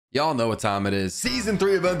Y'all know what time it is. Season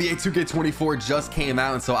 3 of NBA2K24 just came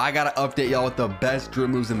out, and so I gotta update y'all with the best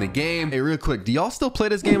dribble moves in the game. Hey, real quick, do y'all still play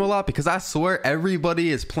this game a lot? Because I swear everybody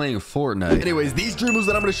is playing Fortnite. Anyways, these dribble moves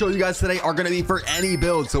that I'm gonna show you guys today are gonna be for any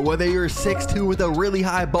build. So whether you're 6'2" with a really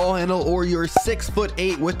high ball handle or you're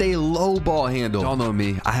 6'8" with a low ball handle. Y'all know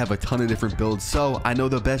me, I have a ton of different builds, so I know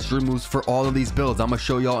the best dribble moves for all of these builds. I'm gonna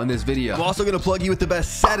show y'all in this video. I'm also gonna plug you with the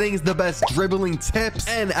best settings, the best dribbling tips,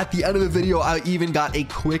 and at the end of the video, I even got a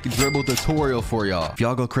quick dribble tutorial for y'all. If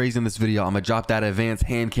y'all go crazy in this video, I'm gonna drop that advanced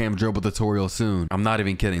hand cam dribble tutorial soon. I'm not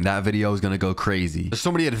even kidding. That video is gonna go crazy. There's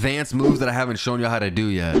so many advanced moves that I haven't shown you how to do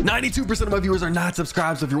yet. 92% of my viewers are not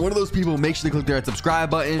subscribed, so if you're one of those people, make sure to click that subscribe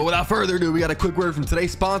button. But without further ado, we got a quick word from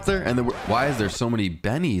today's sponsor, and then why is there so many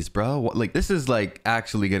bennies, bro? What, like, this is like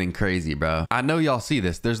actually getting crazy, bro. I know y'all see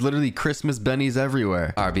this. There's literally Christmas bennies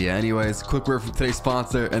everywhere. All right, but yeah, anyways, quick word from today's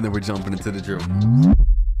sponsor, and then we're jumping into the drill.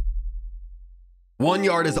 1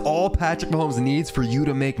 yard is all Patrick Mahomes needs for you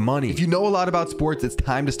to make money. If you know a lot about sports, it's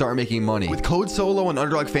time to start making money. With Code Solo and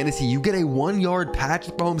Underdog Fantasy, you get a 1 yard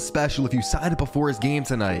Patrick Mahomes special if you sign up before his game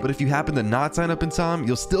tonight. But if you happen to not sign up in time,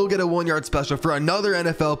 you'll still get a 1 yard special for another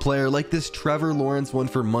NFL player like this Trevor Lawrence one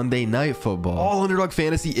for Monday Night Football. All Underdog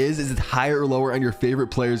Fantasy is it's higher or lower on your favorite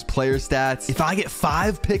players' player stats. If I get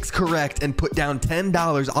 5 picks correct and put down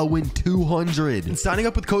 $10, I'll win $200. And signing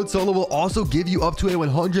up with Code Solo will also give you up to a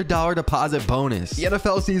 $100 deposit bonus. The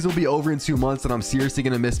NFL season will be over in 2 months, and I'm seriously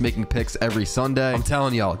gonna miss making picks every Sunday. I'm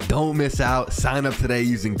telling y'all, don't miss out. Sign up today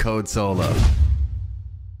using Code Solo.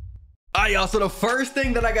 All right, y'all, so the first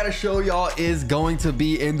thing that I gotta show y'all is going to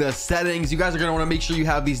be in the settings. You guys are gonna want to make sure you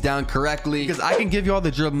have these down correctly, because I can give you all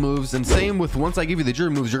the dribble moves, and same with once I give you the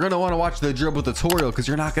dribble moves, you're gonna want to watch the dribble tutorial because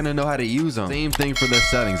you're not gonna know how to use them. Same thing for the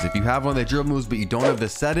settings. If you have one of the dribble moves but you don't have the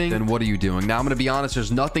setting, then what are you doing? Now I'm gonna be honest,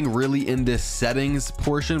 there's nothing really in this settings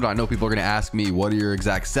portion, but I know people are gonna ask me what are your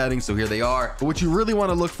exact settings, so here they are. But what you really want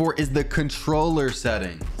to look for is the controller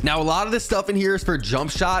setting. Now a lot of this stuff in here is for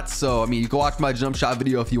jump shots, so I mean, you can watch my jump shot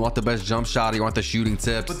video if you want the best jump shot or you want the shooting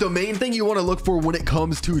tips. But the main thing you want to look for when it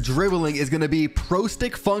comes to dribbling is going to be pro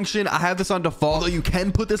stick function. I have this on default, although you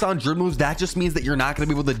can put this on dribble moves. That just means that you're not going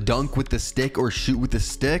to be able to dunk with the stick or shoot with the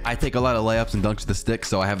stick. I take a lot of layups and dunks with the stick,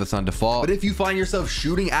 so I have this on default. But if you find yourself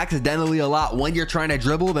shooting accidentally a lot when you're trying to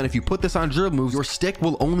dribble, then if you put this on dribble moves, your stick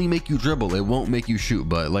will only make you dribble. It won't make you shoot.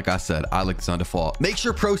 But like I said, I like this on default. Make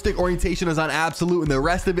sure pro stick orientation is on absolute, and the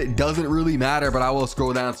rest of it doesn't really matter, but I will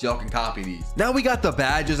scroll down so y'all can copy these. Now we got the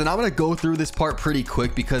badges, and I'm going to go through this part pretty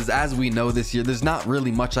quick because as we know this year, there's not really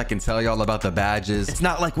much I can tell y'all about the badges. It's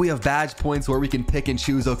not like we have badge points where we can pick and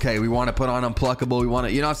choose. Okay, we want to put on unpluckable. We want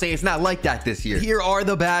to, you know what I'm saying? It's not like that this year. Here are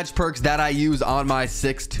the badge perks that I use on my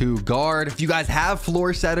 6'2" guard. If you guys have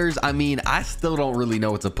floor setters, I mean, I still don't really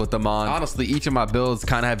know what to put them on. Honestly, each of my builds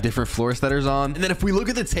kind of have different floor setters on. And then if we look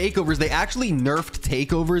at the takeovers, they actually nerfed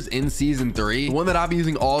takeovers in season 3. The one that I've been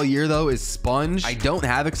using all year though is sponge. I don't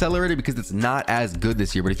have accelerator because it's not as good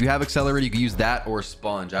this year, but if you have accelerator, you can use that or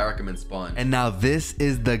sponge. I recommend sponge. And now this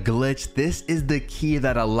is the glitch. This is the key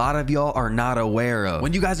that a lot of y'all are not aware of.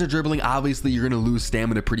 When you guys are dribbling, obviously you're gonna lose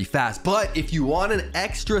stamina pretty fast, but if you want an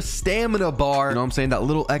extra stamina bar, you know what I'm saying, that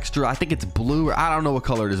little extra, I think it's blue, or I don't know what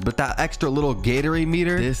color it is, but that extra little Gatorade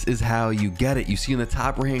meter, this is how you get it. You see in the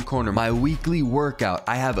top right hand corner, my weekly workout,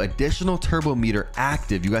 I have additional turbo meter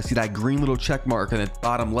active. You guys see that green little check mark in the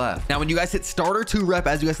bottom left. Now when you guys hit starter 2 rep,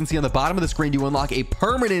 as you guys can see on the bottom of the screen, you unlock a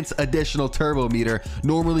permanent additional turbo meter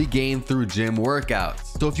normally gained through gym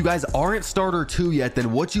workouts. So if you guys aren't starter 2 yet,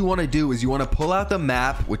 then what you want to do is you want to pull out the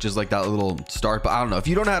map, which is like that little start, but I don't know if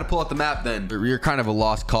you don't know how to pull out the map, then you're kind of a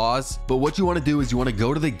lost cause. But what you want to do is you want to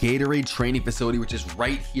go to the Gatorade training facility, which is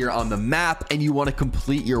right here on the map, and you want to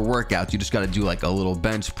complete your workouts. You just got to do like a little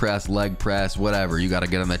bench press, leg press, whatever. You got to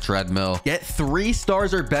get on the treadmill, get 3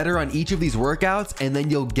 stars or better on each of these workouts, and then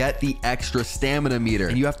you'll get the extra stamina meter.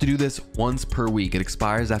 And you have to do this once per week. It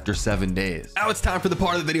expires after 7 days. Now it's time for the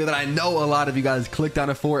part of the video that I know a lot of you guys clicked on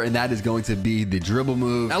it for, and that is going to be the dribble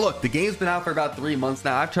move. Now look, the game's been out for about 3 months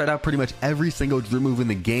now. I've tried out pretty much every single dribble move in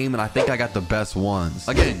the game, and I think I got the best ones.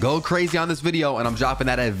 Again, go crazy on this video, and I'm dropping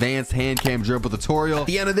that advanced hand cam dribble tutorial. At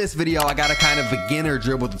the end of this video, I got a kind of beginner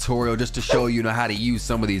dribble tutorial just to show you know how to use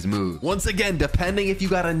some of these moves. Once again, depending if you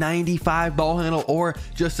got a 95 ball handle or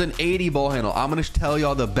just an 80 ball handle, I'm gonna tell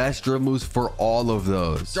y'all the best dribble moves for all of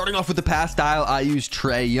those. Starting off with the pass style, I use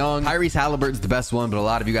Trey Young. Tyrese Halliburton's the best one, but a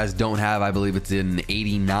lot of you guys don't have. I believe it's an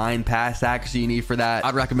 89 pass accuracy you need for that.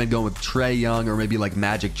 I'd recommend going with Trae Young or maybe like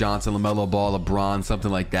Magic Johnson, LaMelo Ball, LeBron, something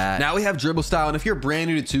like that. Now we have dribble style, and if you're brand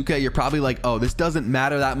new to 2K, you're probably like, oh, this doesn't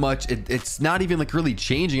matter that much. It's not even like really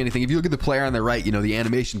changing anything. If you look at the player on the right, you know, the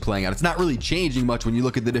animation playing out, it's not really changing much when you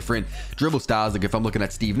look at the different dribble styles. Like if I'm looking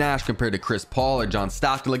at Steve Nash compared to Chris Paul or John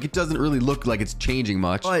Stockton, like it doesn't really look like it's changing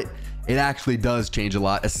much, but it actually does change a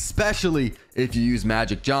lot, especially if you use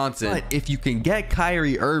Magic Johnson. But if you can get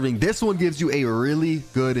Kyrie Irving, this one gives you a really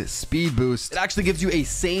good speed boost. It actually gives you a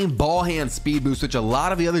same ball hand speed boost, which a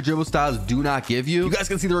lot of the other dribble styles do not give you. You guys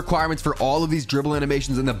can see the requirements for all of these dribble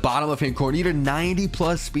animations in the bottom left-hand corner. You need a 90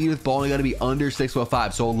 plus speed with ball, and you got to be under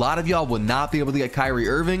 6'5". So a lot of y'all will not be able to get Kyrie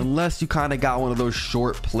Irving unless you kind of got one of those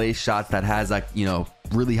short play shots that has, like, you know,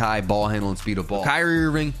 really high ball handle and speed of ball. Kyrie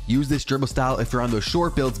Irving, use this dribble style if you're on those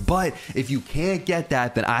short builds, but if you can't get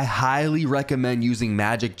that, then I highly recommend using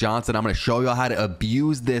Magic Johnson. I'm going to show y'all how to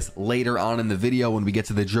abuse this later on in the video when we get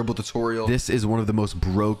to the dribble tutorial. This is one of the most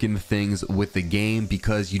broken things with the game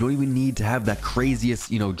because you don't even need to have that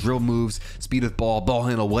craziest, you know, drill moves, speed of ball, ball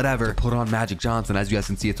handle, whatever, to put on Magic Johnson. As you guys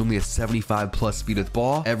can see, it's only a 75 plus speed with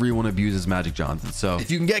ball. Everyone abuses Magic Johnson. So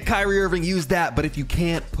if you can get Kyrie Irving, use that, but if you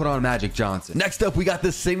can't, put on Magic Johnson. Next up, we got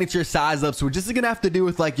the signature size up, so we're just gonna have to do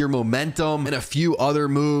with like your momentum and a few other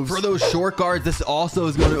moves. For those short guards, this also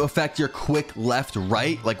is going to affect your quick left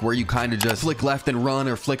right, like where you kind of just flick left and run,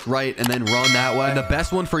 or flick right and then run that way. And the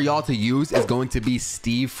best one for y'all to use is going to be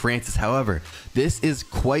Steve Francis. However, this is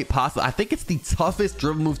quite possible. I think it's the toughest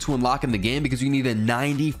dribble move to unlock in the game because you need a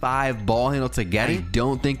 95 ball handle to get it. I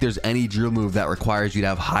don't think there's any dribble move that requires you to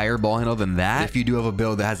have higher ball handle than that. If you do have a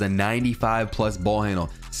build that has a 95 plus ball handle,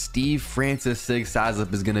 Steve Francis sig size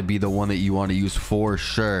up is going to be the one that you want to use for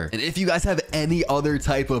sure. And if you guys have any other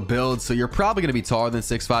type of build, so you're probably going to be taller than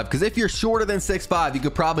 6'5", because if you're shorter than 6'5", you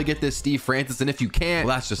could probably get this Steve Francis. And if you can't,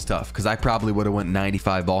 well, that's just tough, because I probably would have went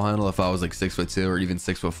 95 ball handle if I was like 6'2" or even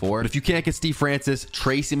 6'4". But if you can't get Steve Francis,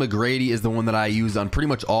 Tracy McGrady is the one that I use on pretty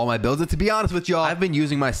much all my builds. And to be honest with y'all, I've been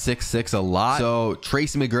using my 6'6" a lot, so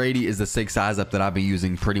Tracy McGrady is the sig size up that I've been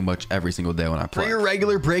using pretty much every single day when I play. For your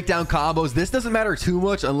regular breakdown combos, this doesn't matter too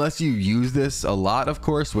much unless you use this a lot, of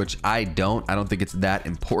course, which I don't think it's that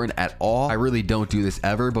important at all. I really don't do this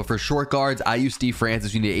ever. But for short guards, I use Steve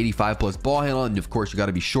Francis. You need 85 plus ball handle, and of course you got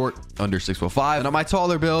to be short, under 6'5". And on my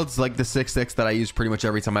taller builds, like the 6'6" that I use pretty much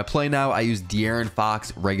every time I play now, I use De'Aaron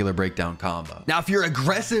Fox regular breakdown combo. Now if you're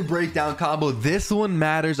aggressive breakdown combo, this one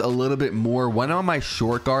matters a little bit more. When I'm on my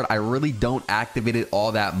short guard, I really don't activate it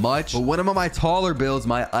all that much, but when I'm on my taller builds,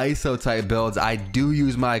 my ISO type builds, I do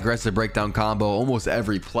use my aggressive breakdown combo almost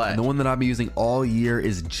every play. And the one that I've been using all year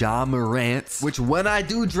is Ja Morant's, which when I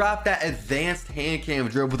do drop that advanced hand cam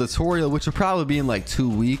dribble tutorial, which will probably be in like 2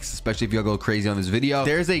 weeks, especially if y'all go crazy on this video,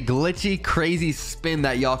 there's a glitchy, crazy spin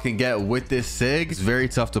that y'all can get with this sig. It's very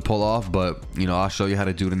tough to pull off, but you know, I'll show you how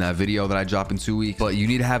to do it in that video that I drop in 2 weeks. But you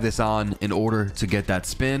need to have this on in order to get that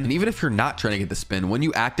spin. And even if you're not trying to get the spin, when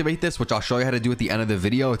you activate this, which I'll show you how to do at the end of the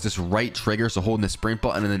video, it's this right trigger, so holding the sprint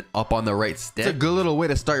button and then up on the right stick. It's a good little way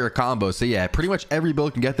to start your combo. So yeah, pretty much every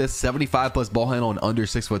build can get this. 75 plus ball handle and under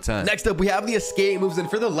 6'10". Next up, we have the escape moves, and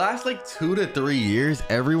for the last like 2 to 3 years,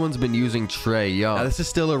 everyone's been using Trae Young. Now this is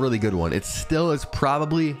still a really good one. It still is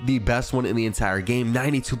probably the best one in the entire game.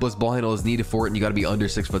 92 plus ball handle is needed for it, and you got to be under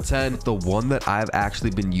 6'10". The one that I've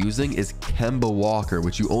actually been using is Kemba Walker,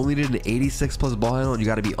 which you only need an 86 plus ball handle, and you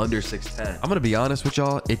got to be under 6'10". I'm gonna be honest with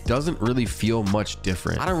y'all, it doesn't really feel much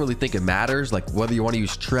different. I don't really think it matters, like whether you want to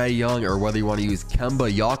use Trae Young or whether you want to use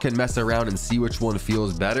Kemba. Y'all can mess around and see which one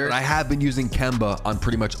feels better. But I have been using Kemba on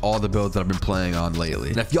pretty much all the builds that I've been playing on lately.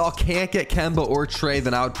 And if y'all can't get Kemba or Trae,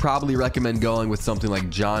 then I would probably recommend going with something like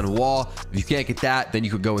John Wall. If you can't get that, then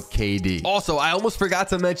you could go with KD. Also, I almost forgot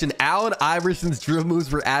to mention Allen Iverson's drill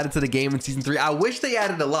moves were added to the game in season 3. I wish they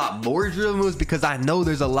added a lot more drill moves because I know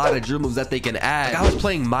there's a lot of drill moves that they can add. Like I was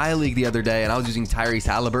playing my league the other day and I was using Tyrese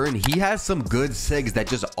Halliburton. He has some good sigs that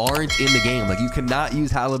just aren't in the game. Like you cannot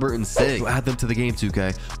use Halliburton sigs. So add them to the game,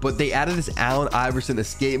 2K. But they added this Allen Iverson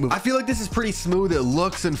escape move. I feel like this is pretty smooth. It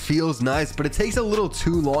looks and feels nice, but it takes a little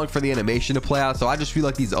too long for the animation to play out. So I just feel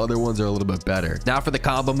like these other ones are a little bit better. Now for the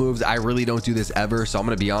combo moves, I really don't do this ever. So I'm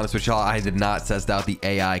going to be honest with y'all. I did not test out the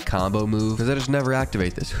AI combo move because I just never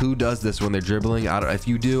activate this. Who does this when they're dribbling? I don't, if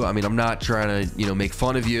you do, I mean, I'm not trying to, you know, make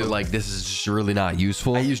fun of you. But like this is just really not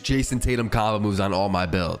useful. I use Jason Tatum combo moves on all my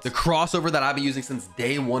builds. The crossover that I've been using since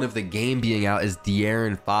day one of the game being out is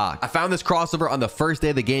De'Aaron Fox. I found this crossover on the first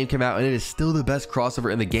day the game came out, and it is still the best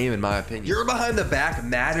crossover in the game in my opinion. Your You're behind the back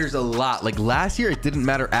matters a lot. Like last year, it didn't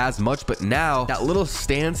matter as much, but now that little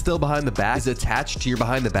standstill behind the back is attached to your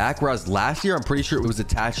behind the back. Whereas last year, I'm pretty sure it was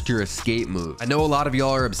attached to your escape move. I know a lot of y'all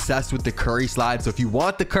are obsessed with the Curry slide. So if you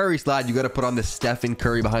want the Curry slide, you got to put on the Stephen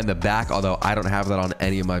Curry behind the back. Although I don't have that on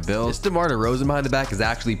any of my builds. This DeMar DeRozan behind the back is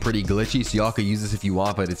actually pretty glitchy. So y'all could use this if you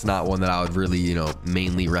want, but it's not one that I would really, you know,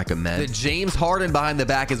 mainly recommend. The James Harden behind the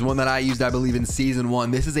back is one that I used, I believe, in season 1.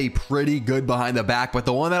 This is a pretty good behind the back, but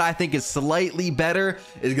the one that I think is slightly better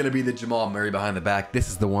is going to be the Jamal Murray behind the back. This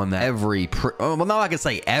is the one that well, not like I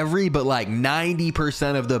say every, but like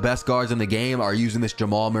 90% of the best guards in the game are using this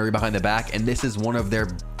Jamal Murray behind the back, and this is one of their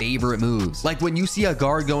favorite moves. Like when you see a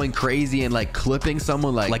guard going crazy and like clipping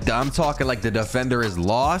someone, like I'm talking like the defender is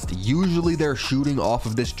lost, usually they're shooting off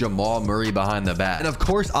of this Jamal Murray behind the back. And of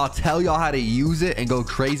course, I'll tell y'all how to use it and go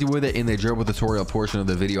crazy with it in the dribble tutorial portion of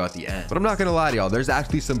the video at the end. But I'm not gonna lie to y'all, there's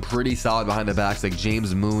actually some pretty solid behind the backs. Like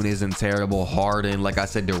James Moon isn't terrible. Harden, like I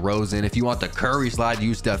said, DeRozan. If you want the Curry slide,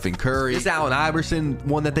 use Stephen Curry. This Allen Iverson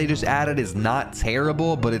one that they just added is not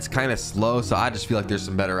terrible, but it's kind of slow, so I just feel like there's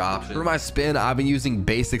some better options. For my spin, I've been using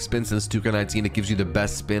basic spin since 2K19. It gives you the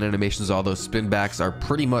best spin animations. All those spin backs are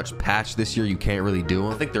pretty much patched this year. You can't really do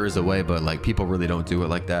them. I think there is a way, but like people really don't do it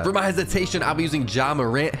like that. For my hesitation, I'll be using Ja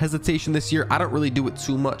Morant hesitation this year. I don't really do it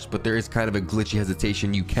too much, but there is kind of a glitchy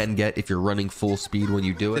hesitation you can get if you're running full speed when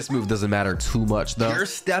you do it. This move doesn't matter too much though. Your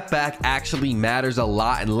step back actually matters a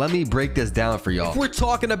lot, and let me break this down for y'all. If we're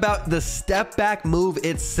talking about the step back move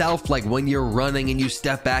itself, like when you're running and you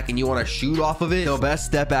step back and you want to shoot off of it, the best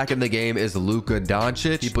step back in the game is Luka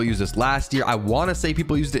Doncic. People used this last year. I want to say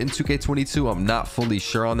people used it in 2K22. I'm not fully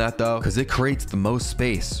sure on that though, because it creates the most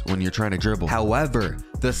space when you're trying to dribble. However,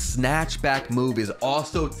 the snatch back move is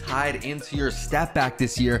also tied into your step back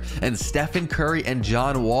this year, and Stephen Curry and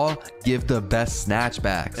John Wall give the best snatch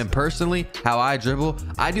backs. And personally, how I dribble,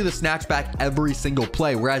 I do the snatch back every single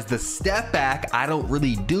play, whereas the step back, I don't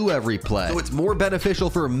really do every play. So it's more beneficial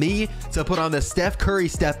for me to put on the Steph Curry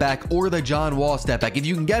step back or the John Wall step back. If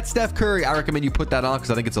you can get Steph Curry, I recommend you put that on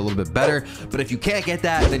because I think it's a little bit better. But if you can't get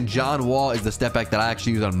that, then John Wall is the step back that I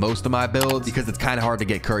actually use on most of my builds, because it's kind of hard to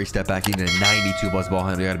get Curry step back even in 92 plus ball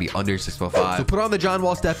handle. You got to be under 6'5". So put on the John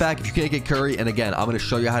Wall step back if you can't get Curry. And again, I'm going to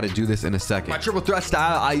show you how to do this in a second. My triple threat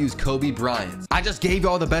style, I use Kobe Bryant. I just gave you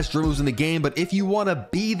all the best dribbles in the game, but if you want to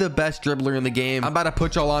be the best dribbler in the game, I'm about to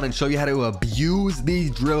put y'all on and show you how to abuse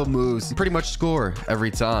these dribble moves and pretty much score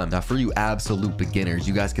every time. Now for you absolute beginners,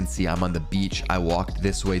 you guys can see I'm on the beach. I walked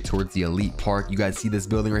this way towards the elite park. You guys see this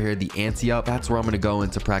building right here, the ante up. That's where I'm going to go in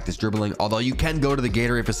to practice dribbling. Although you can go to the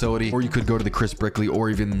Gatorade facility, or you could go to the Chris Brickley, or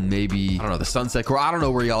even maybe, I don't know, the Sunset Court. I don't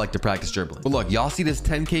know where y'all like to practice dribbling. But look, y'all see this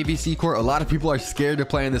 10K VC court? A lot of people are scared to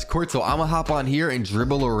play in this court, so I'm gonna hop on here and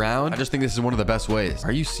dribble around. I just think this is one of the best ways.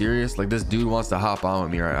 Are you serious? Like, this dude wants to hop on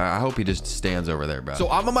with me, right? I hope he just stands over there, bro. So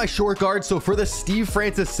I'm on my short guard. So for the Steve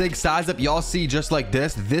Francis Sig size up, y'all see just like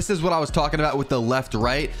this. This is what I was talking about with the left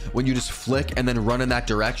right, when you just flick and then run in that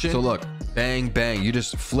direction. So look, bang, bang. You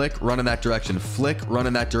just flick, run in that direction, flick, run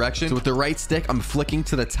in that direction. So with the right stick, I'm flicking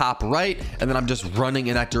to the top right, and then I'm just running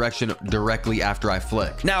in that direction directly after I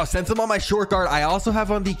flick. Now, since I'm on my short guard, I also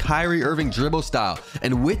have on the Kyrie Irving dribble style.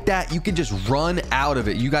 And with that, you can just run out of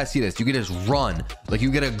it. You guys see this? You can just run. Like,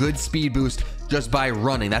 you get a good speed boost just by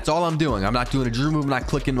running. That's all I'm doing. I'm not doing a dribble move. I'm not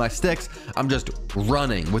clicking my sticks. I'm just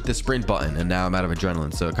running with the sprint button. And now I'm out of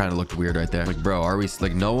adrenaline. So it kind of looked weird right there. Like, bro, are we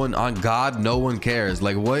like, no one, on God, no one cares.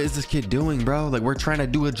 Like, what is this kid doing, bro? Like, we're trying to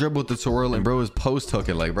do a dribble tutorial and bro is post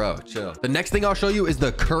hooking. Like, bro, chill. The next thing I'll show you is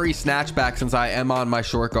the Curry snatch back, since I am on my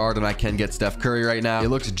short guard and I can get Steph Curry right now. It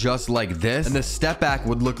looks just like this. And the step back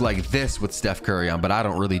would look like this with Steph Curry on, but I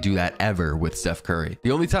don't really do that ever with Steph Curry.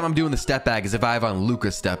 The only time I'm doing the step back is if I have on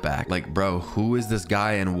Luka's step back. Like, bro, who is this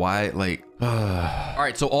guy and why? Like, all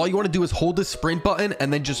right, so all you want to do is hold the sprint button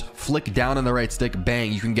and then just flick down on the right stick.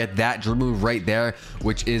 Bang, you can get that dribble move right there,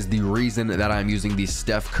 which is the reason that I'm using the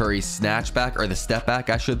Steph Curry snatch back, or the step back,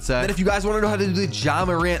 I should say. Then if you guys want to know how to do the Ja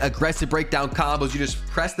Morant aggressive breakdown combos, you just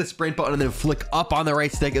press the sprint button and then flick up on the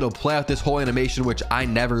right stick. It'll play out this whole animation, which I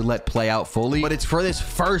never let play out fully, but it's for this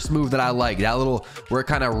first move that I like, that little where it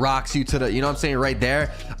kind of rocks you to the, you know what I'm saying, right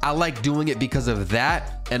there. I like doing it because of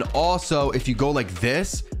that. And also, if you go like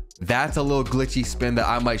this, that's a little glitchy spin that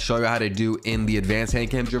I might show you how to do in the advanced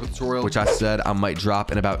hand cam dribble tutorial, which I said I might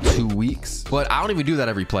drop in about 2 weeks. But I don't even do that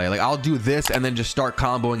every play. Like, I'll do this and then just start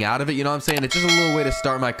comboing out of it. You know what I'm saying? It's just a little way to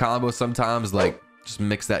start my combo sometimes. Like, just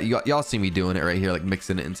mix that. Y'all see me doing it right here, like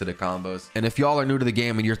mixing it into the combos. And if y'all are new to the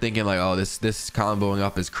game and you're thinking like, oh, this comboing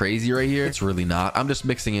up is crazy right here, it's really not. I'm just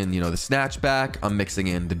mixing in, you know, the snatch back. I'm mixing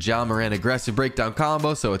in the Ja Morant aggressive breakdown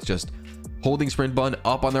combo. So it's just holding sprint button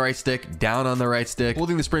up on the right stick, down on the right stick,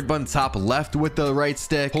 holding the sprint button top left with the right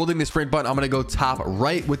stick, holding the sprint button, I'm going to go top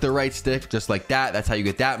right with the right stick, just like that. That's how you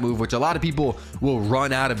get that move, which a lot of people will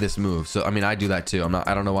run out of this move. So, I mean, I do that too.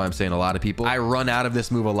 I don't know why I'm saying a lot of people. I run out of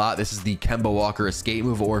this move a lot. This is the Kemba Walker escape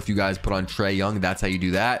move, or if you guys put on Trae Young, that's how you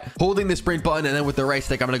do that. Holding the sprint button, and then with the right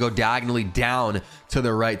stick, I'm going to go diagonally down to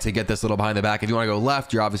the right to get this little behind the back. If you want to go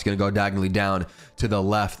left, you're obviously going to go diagonally down to the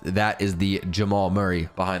left. That is the Jamal Murray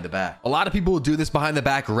behind the back. A lot of people will do this behind the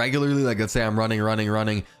back regularly. Like, let's say I'm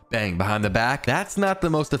running, bang, behind the back. That's not the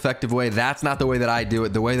most effective way. That's not the way that I do it.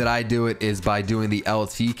 The way that I do it is by doing the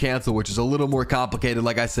LT cancel, which is a little more complicated.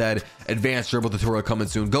 Like I said, advanced dribble tutorial coming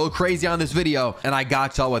soon. Go crazy on this video, and I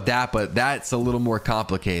got y'all with that, but that's a little more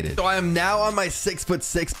complicated. So I am now on my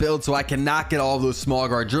 6'6" build, so I cannot get all those small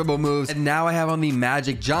guard dribble moves. And now I have on the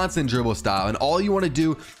Magic Johnson dribble style. And all you want to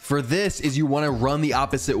do for this is you want to run the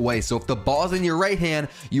opposite way. So if the ball's in your right hand,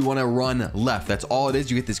 you want to run left. That's all it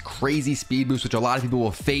is. You get this crazy speed boost, which a lot of people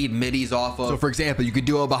will fade middies off of. So for example, you could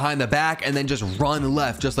do it behind the back and then just run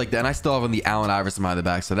left just like that. And I still have on the Allen Iverson behind the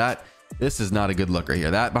back, so this is not a good look right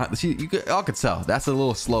here. That behind, see, y'all could tell that's a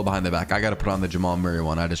little slow behind the back. I got to put on the Jamal Murray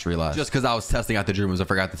one. I just realized, just because I was testing out the dribbles, I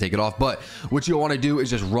forgot to take it off. But what you want to do is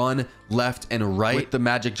just run left and right with the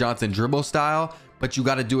Magic Johnson dribble style, but you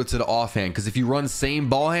got to do it to the offhand, because if you run same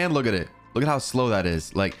ball hand, look at it, look at how slow that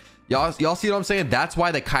is. Like, y'all see what I'm saying? That's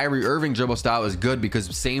why the Kyrie Irving dribble style is good,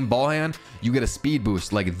 because same ball hand, you get a speed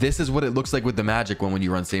boost. Like, this is what it looks like with the Magic when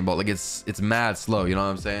you run same ball. Like, it's mad slow, you know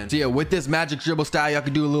what I'm saying? So yeah, with this Magic dribble style, y'all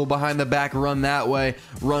can do a little behind the back, run that way,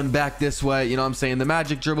 run back this way, you know what I'm saying? The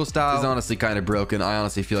Magic dribble style is honestly kind of broken. I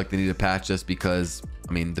honestly feel like they need to patch this, because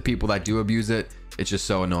I mean, the people that do abuse it, it's just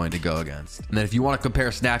so annoying to go against. And then if you want to compare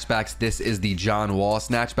snatchbacks, this is the John Wall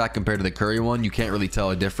snatchback compared to the Curry one. You can't really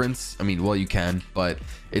tell a difference. I mean, well, you can, but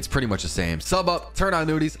it's pretty much the same. Sub up, turn on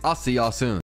nudies. I'll see y'all soon.